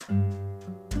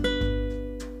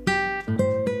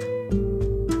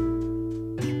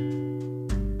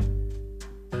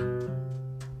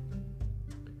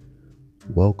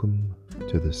Welcome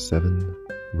to the 7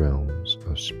 realms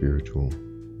of spiritual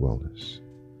wellness.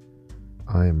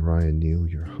 I am Ryan Neal,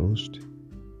 your host,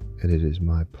 and it is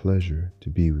my pleasure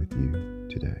to be with you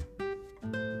today.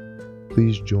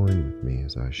 Please join with me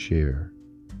as I share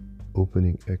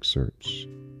opening excerpts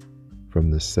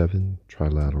from the 7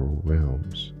 trilateral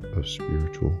realms of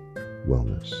spiritual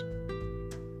wellness.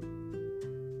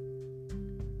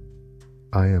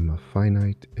 I am a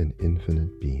finite and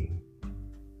infinite being.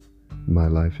 My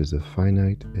life is a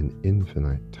finite and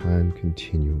infinite time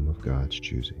continuum of God's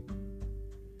choosing.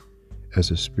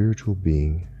 As a spiritual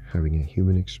being having a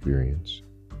human experience,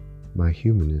 my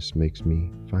humanness makes me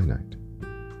finite.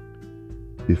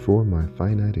 Before my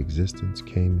finite existence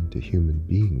came into human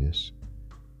beingness,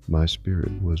 my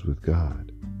spirit was with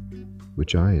God,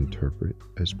 which I interpret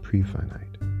as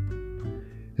pre-finite.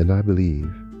 And I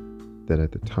believe that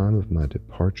at the time of my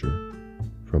departure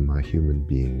from my human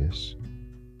beingness,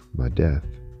 my death,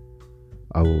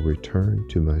 I will return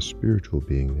to my spiritual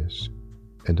beingness,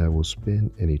 and I will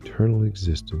spend an eternal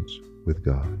existence with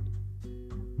God,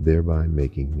 thereby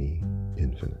making me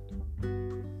infinite.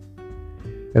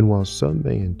 And while some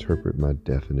may interpret my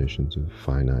definitions of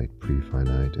finite,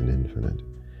 pre-finite, and infinite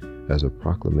as a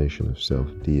proclamation of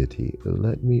self-deity,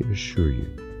 let me assure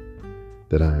you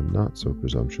that I am not so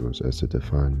presumptuous as to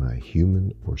define my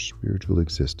human or spiritual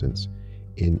existence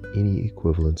in any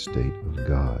equivalent state of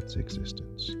God's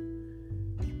existence,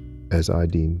 as I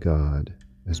deem God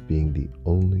as being the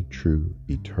only true,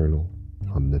 eternal,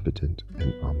 omnipotent,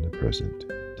 and omnipresent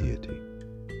deity.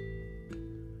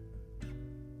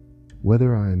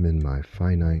 Whether I am in my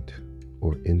finite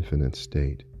or infinite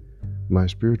state, my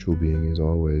spiritual being is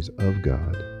always of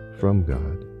God, from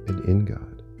God, and in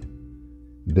God.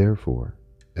 Therefore,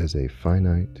 as a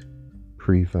finite,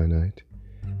 pre-finite,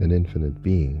 and infinite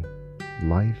being,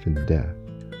 life and death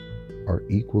are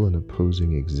equal and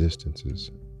opposing existences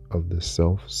of the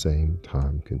self-same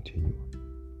time continuum,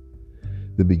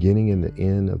 the beginning and the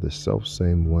end of the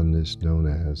self-same oneness known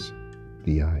as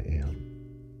the I Am.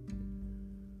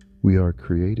 We are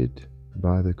created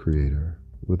by the Creator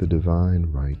with a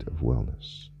divine right of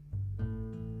wellness.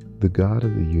 The God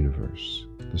of the universe,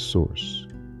 the source,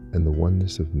 and the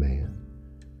oneness of man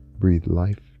breathed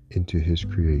life into his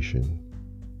creation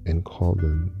and called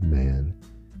them man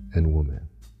and woman.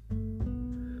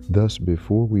 Thus,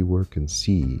 before we were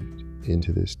conceived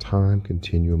into this time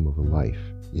continuum of life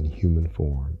in human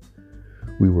form,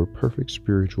 we were perfect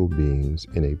spiritual beings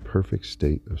in a perfect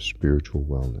state of spiritual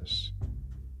wellness,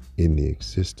 in the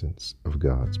existence of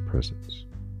God's presence.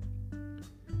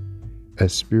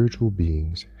 As spiritual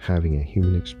beings having a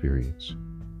human experience,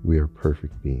 we are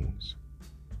perfect beings.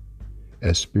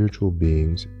 As spiritual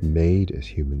beings made as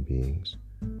human beings,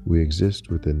 we exist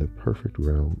within the perfect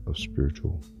realm of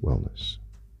spiritual wellness.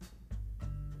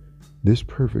 This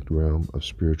perfect realm of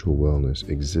spiritual wellness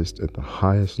exists at the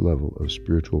highest level of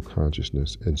spiritual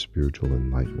consciousness and spiritual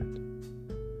enlightenment.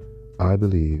 I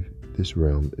believe this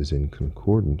realm is in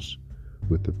concordance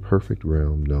with the perfect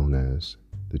realm known as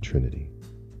the Trinity: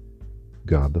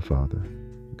 God the Father,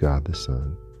 God the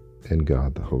Son, and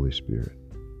God the Holy Spirit.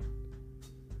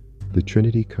 The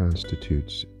Trinity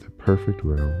constitutes the perfect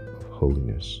realm of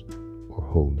holiness or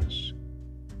wholeness.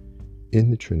 In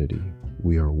the Trinity,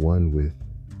 we are one with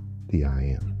the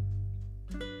I Am.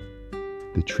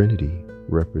 The Trinity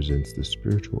represents the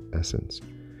spiritual essence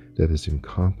that is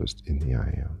encompassed in the I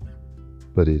Am,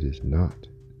 but it is not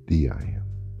the I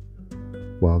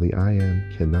Am. While the I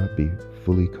Am cannot be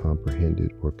fully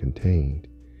comprehended or contained,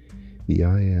 the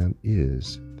I Am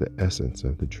is the essence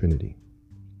of the Trinity.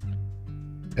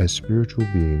 As spiritual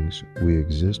beings, we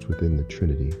exist within the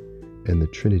Trinity, and the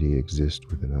Trinity exists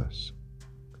within us.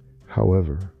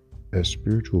 However, as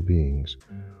spiritual beings,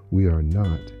 we are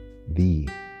not the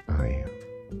I Am,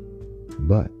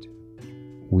 but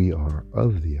we are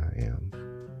of the I Am,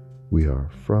 we are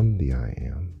from the I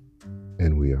Am,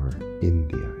 and we are in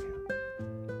the I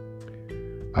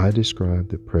Am. I describe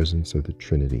the presence of the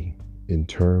Trinity in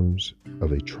terms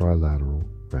of a trilateral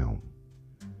realm.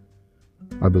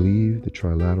 I believe the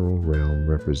trilateral realm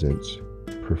represents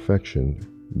perfection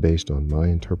based on my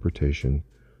interpretation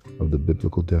of the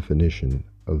biblical definition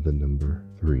of the number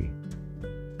 3.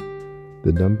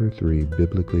 The number 3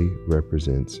 biblically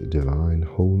represents divine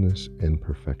wholeness and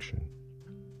perfection.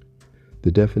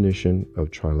 The definition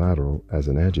of trilateral as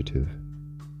an adjective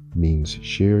means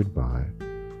shared by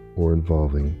or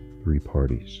involving 3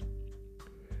 parties.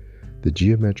 The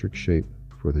geometric shape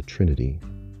for the Trinity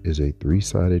is a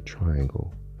 3-sided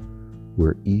triangle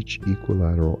where each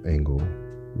equilateral angle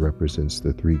represents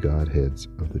the 3 Godheads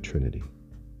of the Trinity.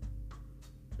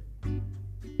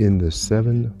 In the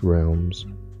 7 realms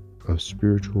of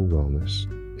spiritual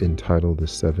wellness, entitled the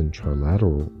 7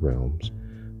 trilateral realms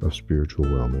of spiritual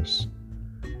wellness,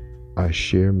 I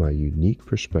share my unique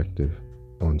perspective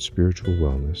on spiritual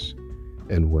wellness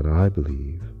and what I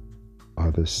believe are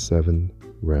the 7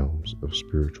 realms of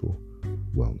spiritual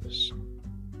wellness.